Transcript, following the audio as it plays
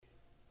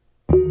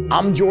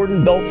I'm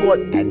Jordan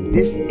Belfort, and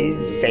this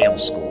is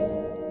Sales School.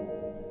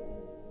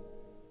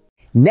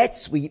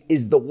 NetSuite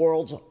is the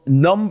world's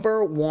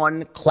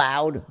 #1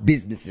 cloud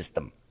business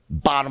system.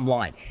 Bottom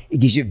line, it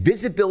gives you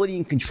visibility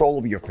and control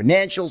over your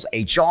financials,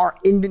 HR,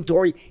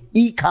 inventory,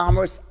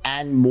 e-commerce,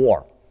 and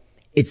more.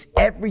 It's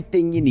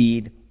everything you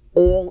need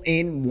all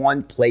in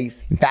one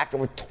place. In fact,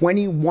 over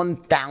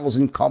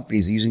 21,000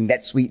 companies are using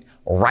NetSuite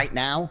right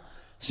now,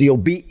 so you'll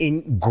be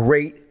in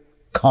great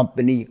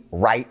company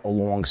right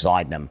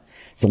alongside them.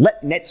 So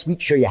let NetSuite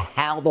show you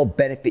how they'll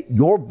benefit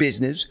your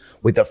business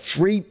with a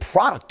free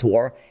product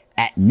tour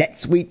at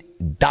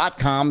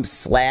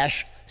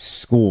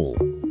netsuite.com/school.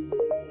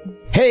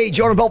 Hey,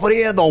 Jordan Belfort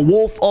here, the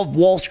Wolf of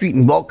Wall Street,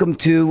 and welcome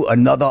to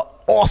another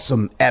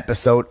awesome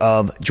episode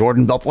of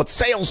Jordan Belfort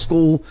Sales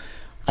School.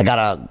 I got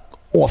an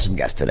awesome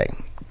guest today.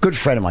 Good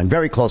friend of mine,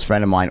 very close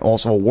friend of mine,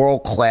 also a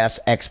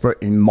world-class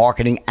expert in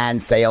marketing and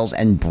sales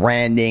and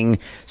branding.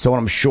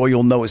 Someone I'm sure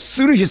you'll know as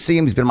soon as you see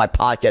him. He's been on my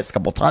podcast a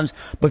couple of times,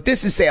 but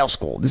this is Sales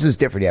School. This is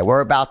different here. We're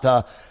about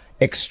to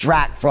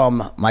extract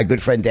from my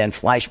good friend Dan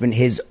Fleischman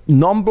his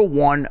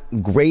 #1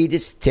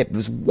 greatest tip.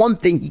 There's one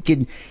thing he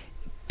could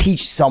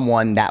teach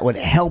someone that would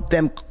help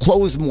them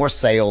close more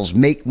sales,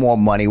 make more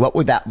money. What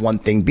would that one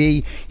thing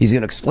be? He's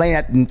going to explain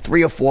that in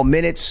 3 or 4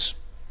 minutes,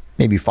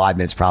 maybe 5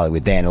 minutes probably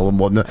with Dan, a little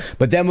more than that.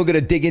 But then we're going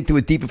to dig into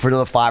it deeper for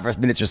another 5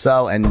 minutes or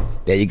so. And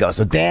there you go.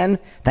 So Dan,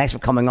 thanks for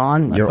coming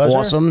on. My You're pleasure.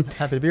 awesome.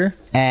 Happy to be here.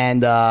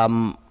 And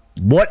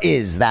what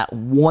is that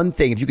one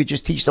thing? If you could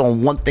just teach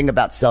someone one thing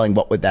about selling,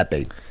 what would that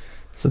be?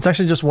 So it's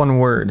actually just one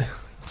word.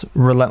 It's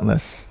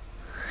relentless.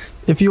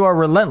 If you are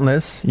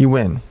relentless, you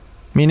win.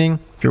 Meaning,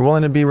 if you're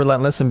willing to be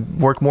relentless and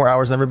work more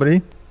hours than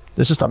everybody,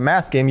 it's just a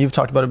math game. You've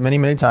talked about it many,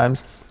 many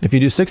times. If you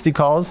do 60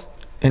 calls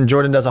and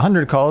Jordan does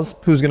 100 calls,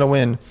 who's going to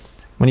win?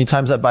 When you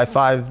times that by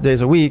 5 days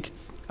a week,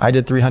 I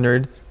did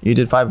 300, you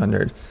did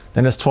 500.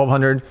 Then it's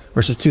 1,200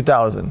 versus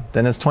 2,000.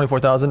 Then it's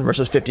 24,000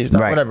 versus 50,000,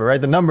 right. Whatever,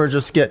 right? The numbers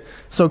just get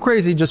so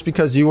crazy just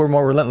because you were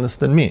more relentless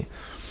than me.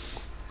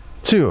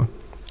 2,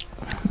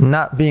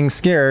 not being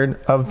scared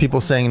of people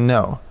saying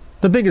no.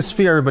 The biggest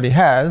fear everybody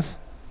has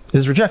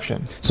is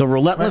rejection. So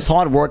relentless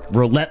hard work,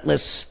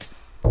 relentless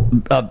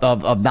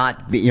of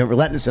not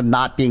relentless of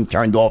not being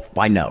turned off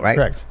by no, right?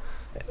 Correct.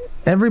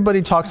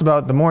 Everybody talks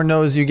about the more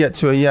no's you get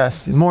to a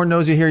yes, the more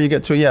no's you hear you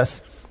get to a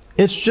yes.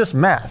 It's just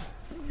math.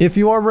 If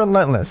you are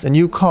relentless and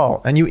you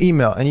call and you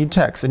email and you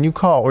text and you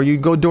call or you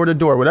go door to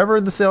door, whatever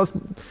the sales,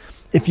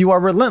 if you are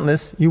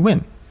relentless, you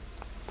win.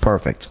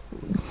 Perfect.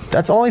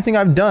 That's the only thing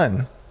I've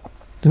done.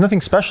 There's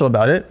nothing special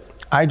about it.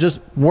 I just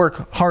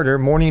work harder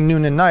morning,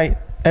 noon, and night.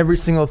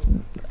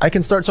 I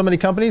can start so many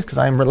companies because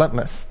I am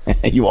relentless.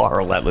 You are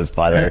relentless,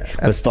 by the way,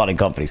 with starting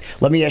companies.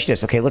 Let me ask you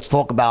this. Okay, let's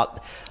talk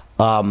about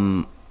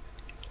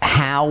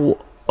how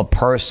a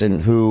person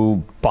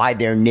who, by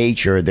their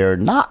nature, they're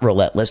not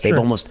relentless. They've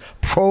almost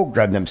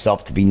programmed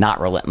themselves to be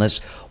not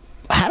relentless.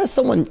 How does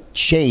someone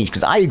change?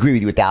 Because I agree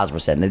with you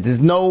 1,000%.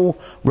 There's no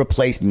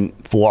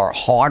replacement for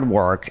hard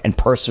work and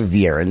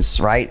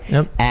perseverance, right?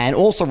 Yep. And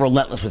also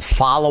relentless with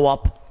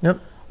follow-up. Yep.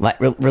 Like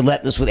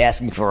relentless with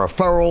asking for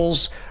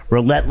referrals,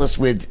 relentless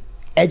with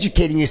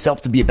educating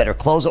yourself to be a better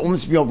closer.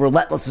 Almost,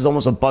 relentless is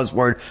almost a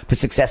buzzword for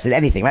success in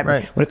anything, right?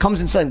 Right. When it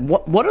comes to selling,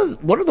 what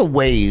are the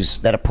ways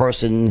that a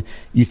person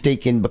you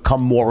think can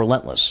become more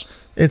relentless?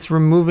 It's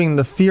removing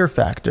the fear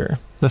factor.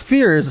 The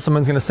fear is that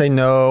someone's going to say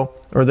no,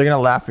 or they're going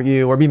to laugh at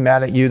you, or be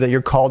mad at you that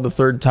you're called the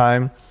 3rd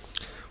time.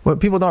 What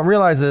people don't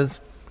realize is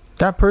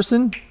that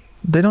person,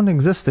 they don't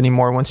exist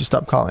anymore once you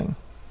stop calling,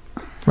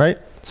 right?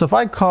 So if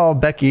I call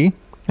Becky,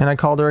 and I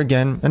called her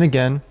again and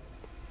again,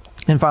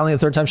 and finally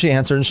the 3rd time she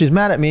answered, and she's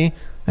mad at me,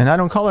 and I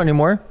don't call her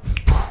anymore,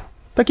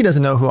 Becky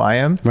doesn't know who I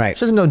am. Right.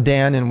 She doesn't know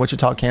Dan in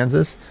Wichita,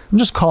 Kansas. I'm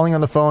just calling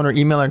on the phone or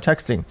emailing or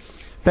texting.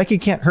 Becky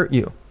can't hurt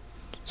you.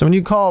 So when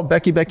you call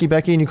Becky,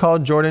 and you call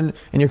Jordan,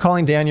 and you're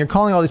calling Dan, you're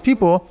calling all these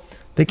people,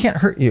 they can't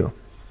hurt you.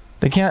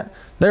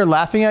 They're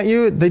laughing at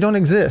you. They don't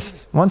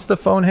exist. Once the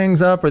phone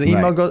hangs up or the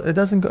email goes,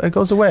 it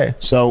goes away.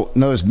 So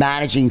those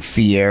managing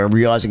fear,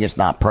 realizing it's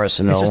not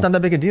personal. It's just not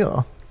that big a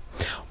deal.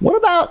 What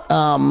about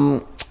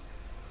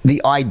the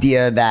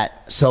idea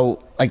that,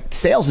 so like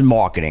sales and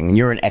marketing, and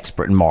you're an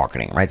expert in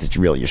marketing, right? That's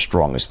really your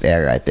strongest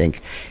area, I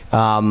think.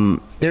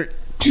 They're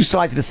two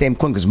sides of the same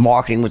coin because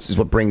marketing is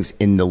what brings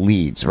in the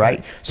leads,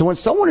 right? So when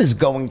someone is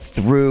going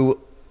through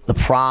the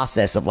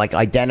process of like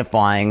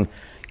identifying,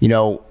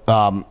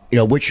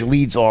 which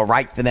leads are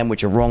right for them,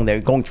 which are wrong,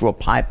 they're going through a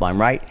pipeline,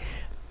 right?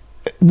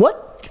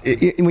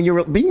 When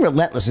you're being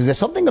relentless, is there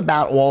something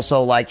about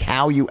also like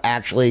how you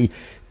actually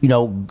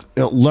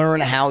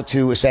learn how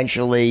to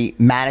essentially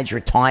manage your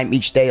time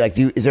each day? Like,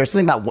 is there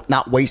something about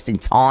not wasting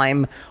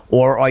time,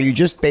 or are you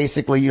just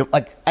basically,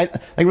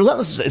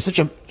 relentless is such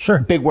a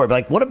big word, but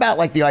like, what about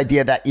like the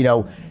idea that,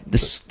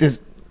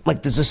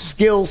 there's a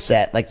skill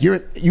set, like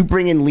you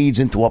bring in leads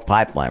into a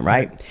pipeline,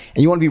 right?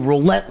 And you want to be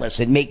relentless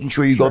in making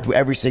sure you go through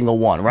every single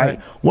one,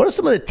 right? What are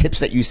some of the tips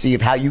that you see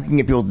of how you can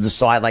get people to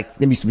decide, like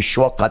maybe some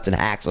shortcuts and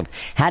hacks of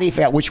how do you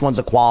figure out which ones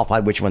are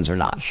qualified, which ones are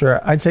not? Sure.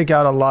 I take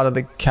out a lot of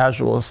the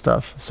casual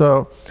stuff.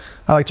 So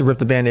I like to rip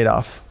the Band-Aid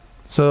off.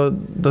 So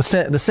the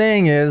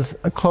saying is,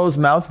 a closed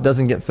mouth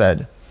doesn't get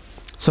fed.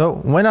 So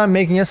when I'm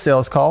making a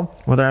sales call,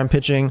 whether I'm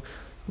pitching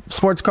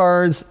sports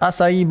cards,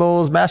 acai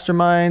bowls,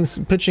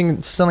 masterminds,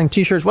 pitching, selling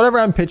t-shirts, whatever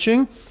I'm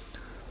pitching,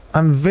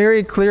 I'm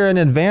very clear in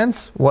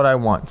advance what I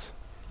want.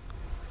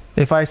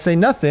 If I say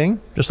nothing,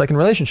 just like in a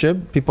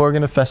relationship, people are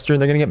going to fester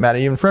and they're going to get mad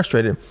at you and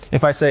frustrated.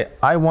 If I say,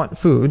 I want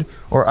food,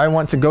 or I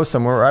want to go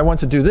somewhere, or I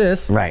want to do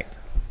this, right,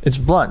 it's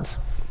blunt.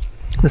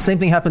 The same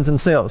thing happens in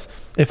sales.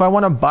 If I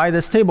want to buy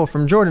this table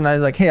from Jordan, I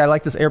like, hey, I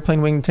like this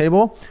airplane wing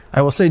table.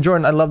 I will say,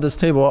 Jordan, I love this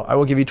table. I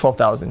will give you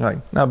 $12,000. You're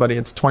like, no, buddy,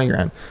 it's 20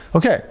 grand.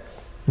 Okay.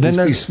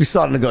 Then we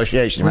start a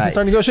negotiation, right? We can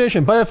start a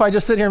negotiation. But if I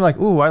just sit here and I'm like,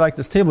 ooh, I like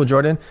this table,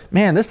 Jordan.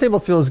 Man, this table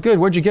feels good.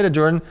 Where'd you get it,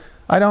 Jordan?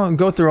 I don't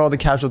go through all the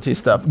casualty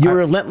stuff. You're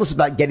relentless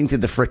about getting to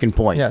the freaking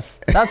point. Yes.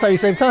 That's how you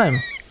save time.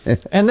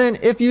 And then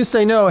if you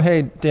say no,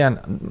 hey,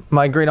 Dan,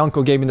 my great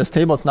uncle gave me this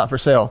table. It's not for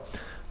sale.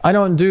 I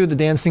don't do the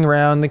dancing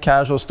around, the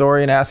casual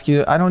story and ask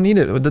you. I don't need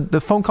it. The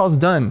phone call's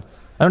done.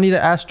 I don't need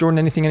to ask Jordan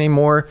anything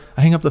anymore.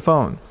 I hang up the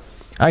phone.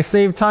 I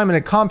save time and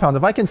it compounds.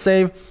 If I can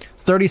save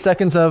 30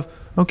 seconds of,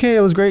 okay,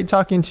 it was great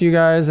talking to you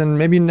guys and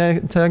maybe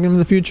talking in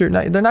the future.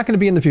 No, they're not going to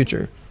be in the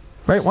future,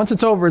 right? Once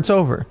it's over, it's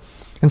over.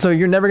 And so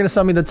you're never going to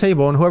sell me the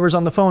table and whoever's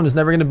on the phone is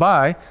never going to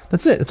buy.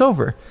 That's it. It's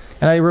over.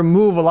 And I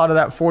remove a lot of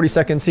that 40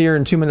 seconds here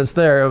and 2 minutes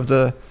there of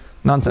the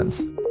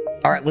nonsense.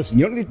 All right, listen,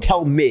 you don't need to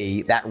tell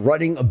me that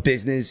running a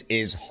business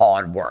is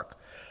hard work.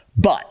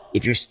 But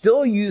if you're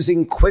still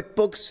using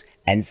QuickBooks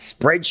and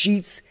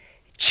spreadsheets,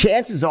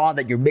 chances are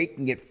that you're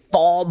making it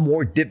far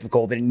more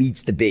difficult than it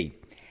needs to be.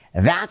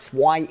 That's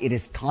why it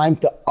is time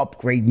to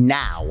upgrade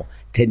now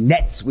to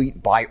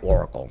NetSuite by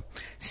Oracle.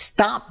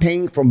 Stop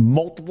paying for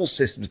multiple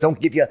systems. Don't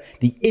give you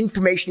the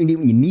information you need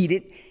when you need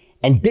it.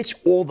 And ditch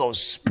all those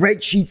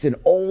spreadsheets and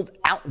old,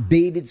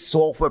 outdated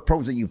software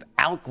programs that you've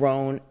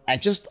outgrown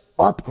and just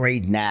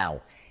upgrade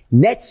now.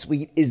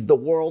 NetSuite is the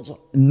world's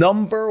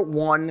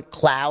 #1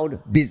 cloud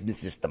business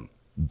system.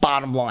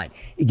 Bottom line,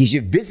 it gives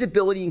you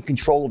visibility and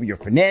control over your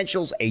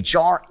financials,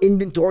 HR,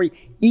 inventory,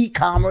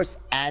 e-commerce,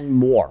 and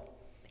more.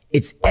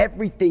 It's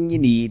everything you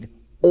need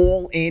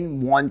all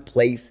in one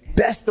place.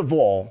 Best of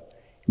all,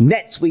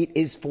 NetSuite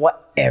is for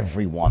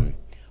everyone.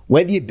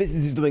 Whether your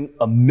business is doing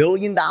 $1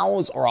 million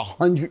or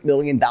 $100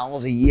 million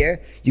a year,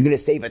 you're going to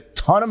save a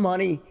ton of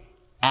money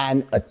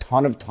and a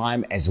ton of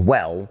time as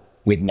well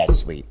with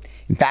NetSuite.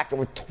 In fact,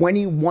 over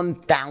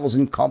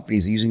 21,000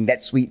 companies are using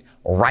NetSuite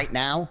right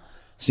now,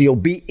 so you'll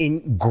be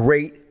in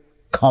great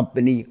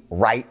company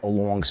right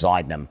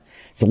alongside them.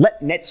 So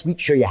let NetSuite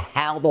show you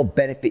how they'll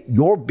benefit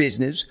your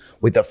business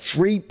with a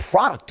free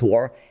product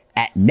tour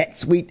at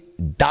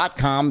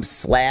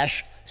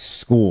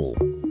netsuite.com/school.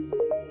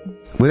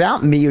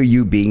 Without me or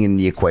you being in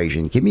the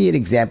equation, give me an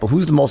example.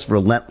 Who's the most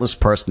relentless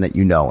person that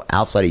you know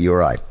outside of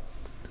your eye?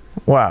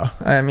 Wow.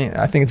 I mean,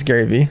 I think it's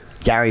Gary Vee.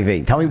 Gary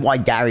Vee. Tell me why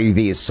Gary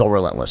Vee is so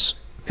relentless.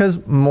 Because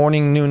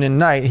morning, noon, and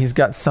night, he's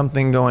got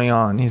something going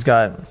on. He's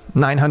got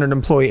 900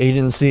 employee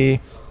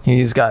agency.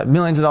 He's got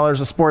millions of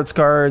dollars of sports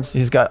cards.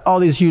 He's got all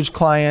these huge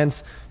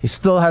clients. He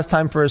still has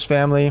time for his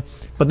family.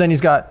 But then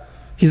he's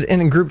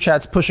in group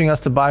chats pushing us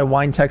to buy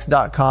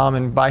winetext.com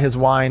and buy his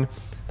wine.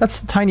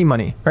 That's tiny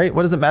money, right?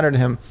 What does it matter to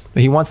him?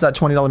 But he wants that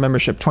 $20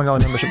 membership,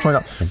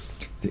 $20.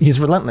 He's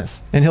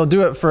relentless. And he'll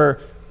do it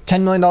for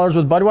 $10 million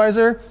with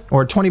Budweiser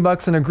or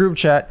 $20 in a group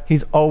chat.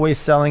 He's always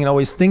selling and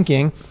always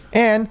thinking.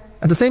 And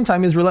at the same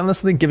time, he's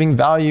relentlessly giving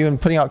value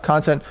and putting out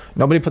content.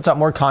 Nobody puts out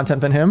more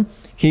content than him.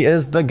 He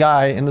is the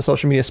guy in the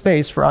social media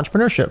space for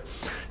entrepreneurship.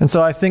 And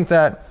so I think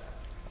that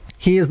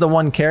he is the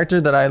one character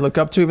that I look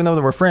up to. Even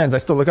though we're friends, I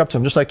still look up to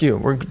him, just like you.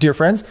 We're dear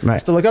friends. Right. I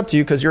still look up to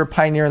you because you're a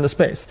pioneer in the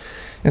space.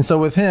 And so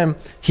with him,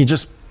 he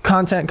just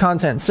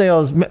content,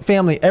 sales,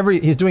 family,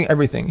 he's doing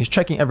everything. He's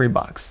checking every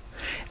box.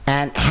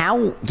 And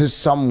how does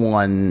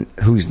someone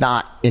who's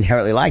not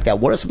inherently like that,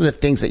 what are some of the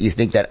things that you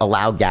think that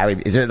allow Gary?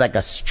 Is there like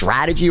a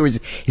strategy, or is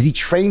he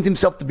trained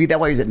himself to be that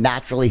way? Is it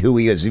naturally who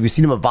he is? Have you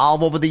seen him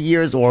evolve over the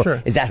years, or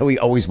Sure. Is that who he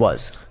always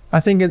was? I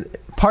think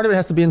part of it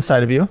has to be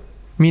inside of you.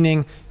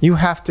 Meaning you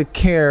have to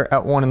care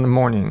at 1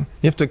 a.m.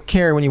 You have to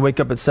care when you wake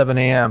up at 7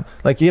 a.m.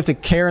 Like you have to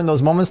care in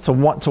those moments to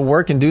want to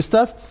work and do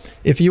stuff.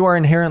 If you are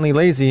inherently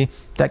lazy,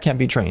 that can't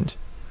be trained.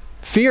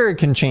 Fear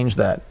can change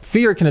that.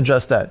 Fear can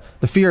adjust that.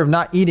 The fear of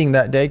not eating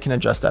that day can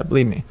adjust that,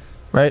 believe me,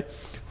 right?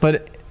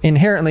 But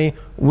inherently,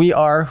 we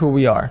are who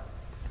we are,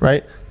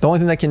 right? The only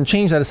thing that can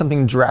change that is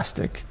something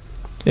drastic.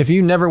 If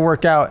you never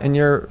work out and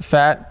you're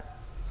fat,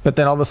 but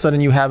then all of a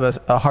sudden you have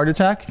a heart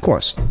attack. Of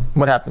course.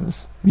 What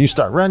happens? You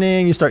start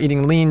running, you start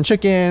eating lean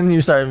chicken,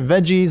 you start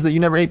veggies that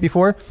you never ate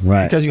before.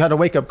 Right. Because you had a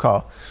wake-up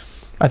call.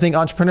 I think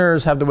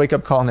entrepreneurs have the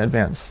wake-up call in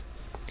advance.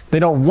 They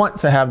don't want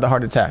to have the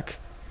heart attack,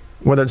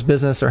 whether it's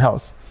business or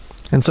health.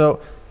 And so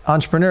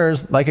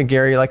entrepreneurs, like a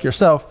Gary, like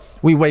yourself,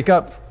 we wake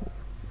up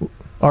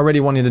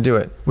already wanting to do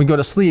it. We go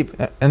to sleep,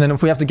 and then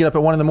if we have to get up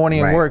at 1 a.m.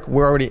 and Right. work,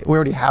 we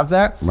already have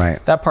that. Right.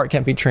 That part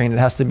can't be trained. It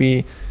has to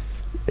be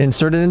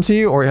inserted into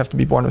you, or you have to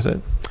be born with it.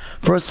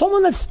 For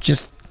someone that's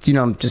just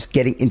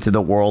getting into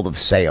the world of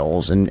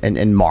sales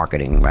and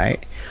marketing,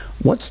 right?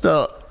 What's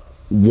the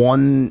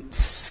one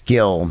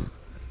skill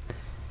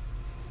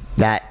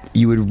that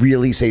you would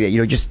really say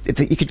that, just if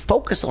you could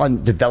focus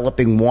on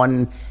developing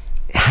one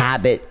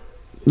habit,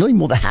 really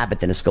more the habit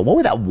than a skill, what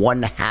would that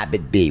one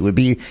habit be? Would it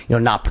be,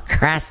 not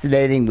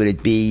procrastinating? Would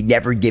it be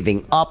never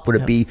giving up? Would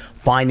it be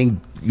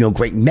finding,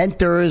 great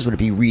mentors? Would it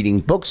be reading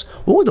books?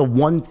 What would the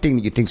one thing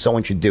that you think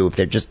someone should do if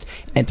they're just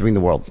entering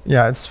the world?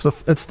 Yeah,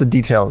 it's the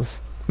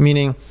details.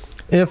 Meaning,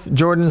 if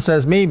Jordan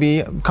says,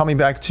 maybe, call me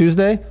back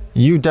Tuesday,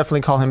 you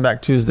definitely call him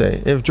back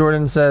Tuesday. If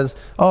Jordan says,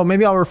 oh,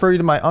 maybe I'll refer you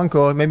to my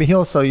uncle, maybe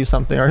he'll sell you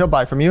something or he'll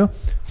buy from you.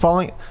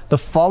 The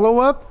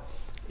follow-up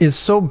is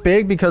so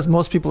big because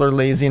most people are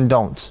lazy and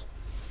don't.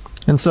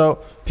 And so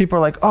people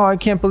are like, oh, I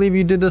can't believe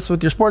you did this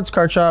with your sports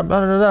card shop. Blah,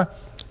 blah, blah, blah.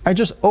 I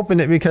just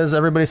opened it because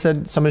everybody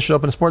said somebody should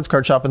open a sports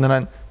card shop, and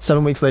then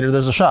 7 weeks later,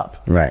 there's a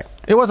shop. Right.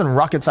 It wasn't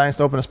rocket science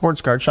to open a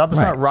sports card shop.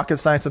 It's not rocket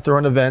science to throw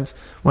an event.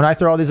 When I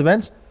throw all these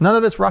events, none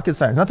of it's rocket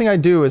science. Nothing I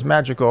do is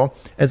magical.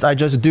 I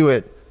just do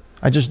it.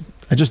 I just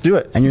do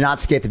it. And you're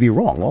not scared to be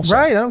wrong also.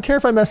 Right. I don't care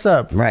if I mess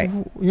up. Right.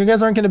 You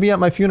guys aren't going to be at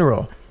my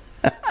funeral.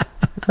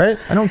 Right?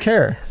 I don't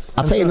care.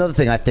 I'll tell you another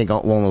thing I think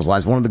along those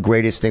lines. One of the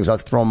greatest things, I'll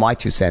throw my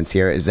 2 cents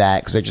here, is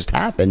that, because it just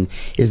happened,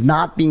 is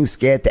not being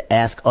scared to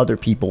ask other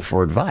people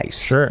for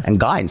advice. Sure. And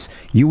guidance.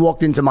 You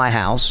walked into my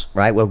house,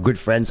 right? We're good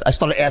friends. I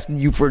started asking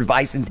you for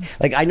advice. And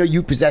I know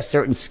you possess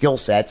certain skill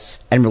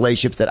sets and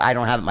relationships that I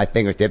don't have at my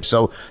fingertips.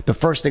 So the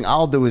first thing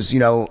I'll do is,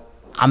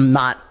 I'm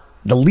not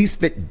the least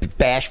bit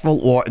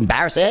bashful or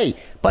embarrassed. Hey,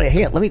 buddy,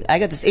 I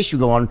got this issue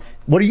going.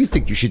 What do you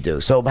think you should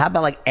do? So how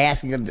about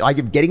asking,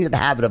 getting into the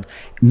habit of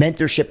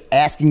mentorship,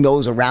 asking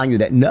those around you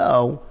that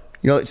know,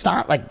 it's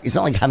not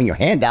like having your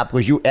hand out,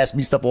 because you ask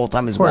me stuff all the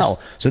time as well.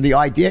 So the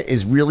idea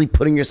is really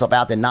putting yourself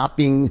out there, not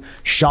being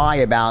shy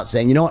about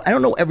saying, I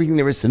don't know everything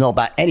there is to know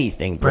about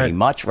anything pretty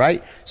much,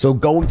 right? So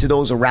going to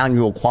those around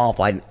you who are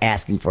qualified and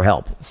asking for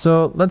help.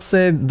 So let's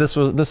say this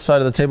side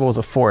of the table was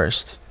a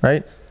forest,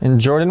 right? And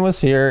Jordan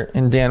was here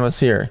and Dan was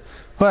here.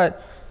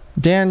 But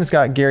Dan's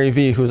got Gary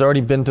Vee, who's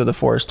already been through the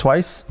forest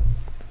twice.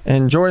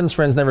 And Jordan's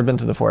friend's never been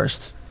through the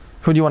forest.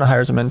 Who do you want to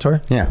hire as a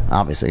mentor? Yeah,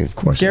 obviously, of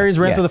course. Gary's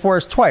ran through the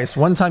forest twice.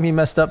 One time he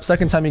messed up.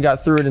 Second time he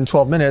got through it in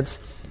 12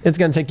 minutes. It's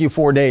going to take you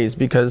 4 days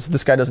because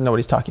this guy doesn't know what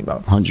he's talking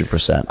about.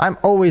 100%. I'm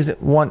always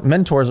want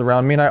mentors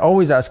around me, and I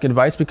always ask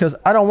advice because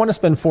I don't want to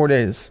spend 4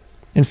 days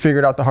and figure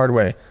it out the hard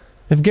way.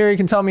 If Gary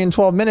can tell me in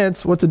 12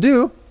 minutes what to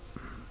do,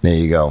 there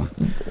you go.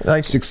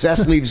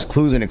 Success leaves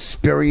clues, and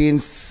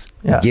experience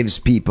gives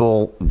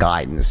people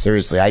guidance.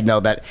 Seriously, I know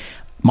that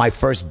my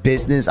first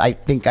business, I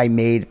think I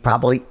made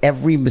probably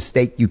every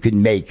mistake you could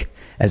make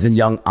as a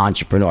young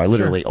entrepreneur. I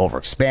literally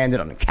overexpanded,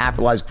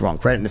 undercapitalized, grew on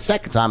credit. And the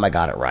second time I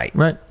got it right.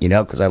 Right.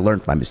 Because I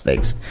learned my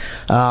mistakes.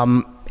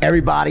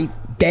 Everybody,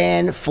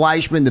 Dan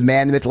Fleischman, the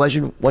man, the myth,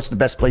 legend, what's the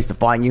best place to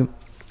find you?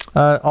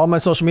 All my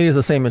social media is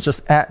the same. It's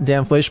just at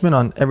Dan Fleischman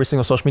on every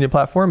single social media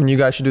platform, and you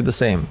guys should do the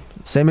same.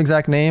 Same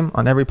exact name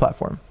on every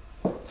platform.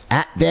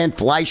 At Dan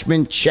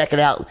Fleischman, check it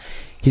out.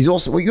 He's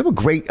also, you have a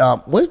great,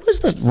 what's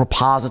the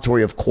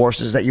repository of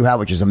courses that you have,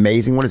 which is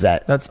amazing? What is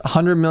that? That's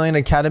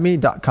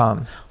 100millionacademy.com.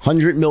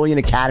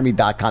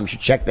 100millionacademy.com. You should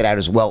check that out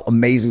as well.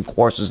 Amazing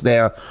courses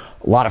there.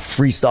 A lot of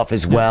free stuff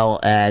as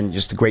well, and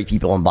just the great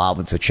people involved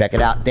with it. So check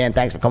it out. Dan,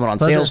 thanks for coming on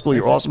Sales School.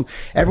 You're awesome.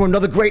 Everyone,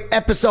 another great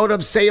episode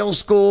of Sales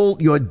School,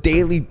 your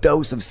daily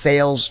dose of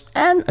sales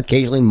and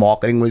occasionally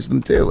marketing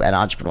wisdom too, and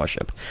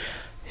entrepreneurship.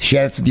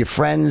 Share it with your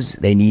friends.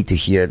 They need to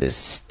hear this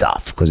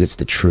stuff because it's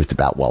the truth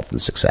about wealth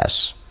and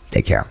success.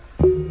 Take care.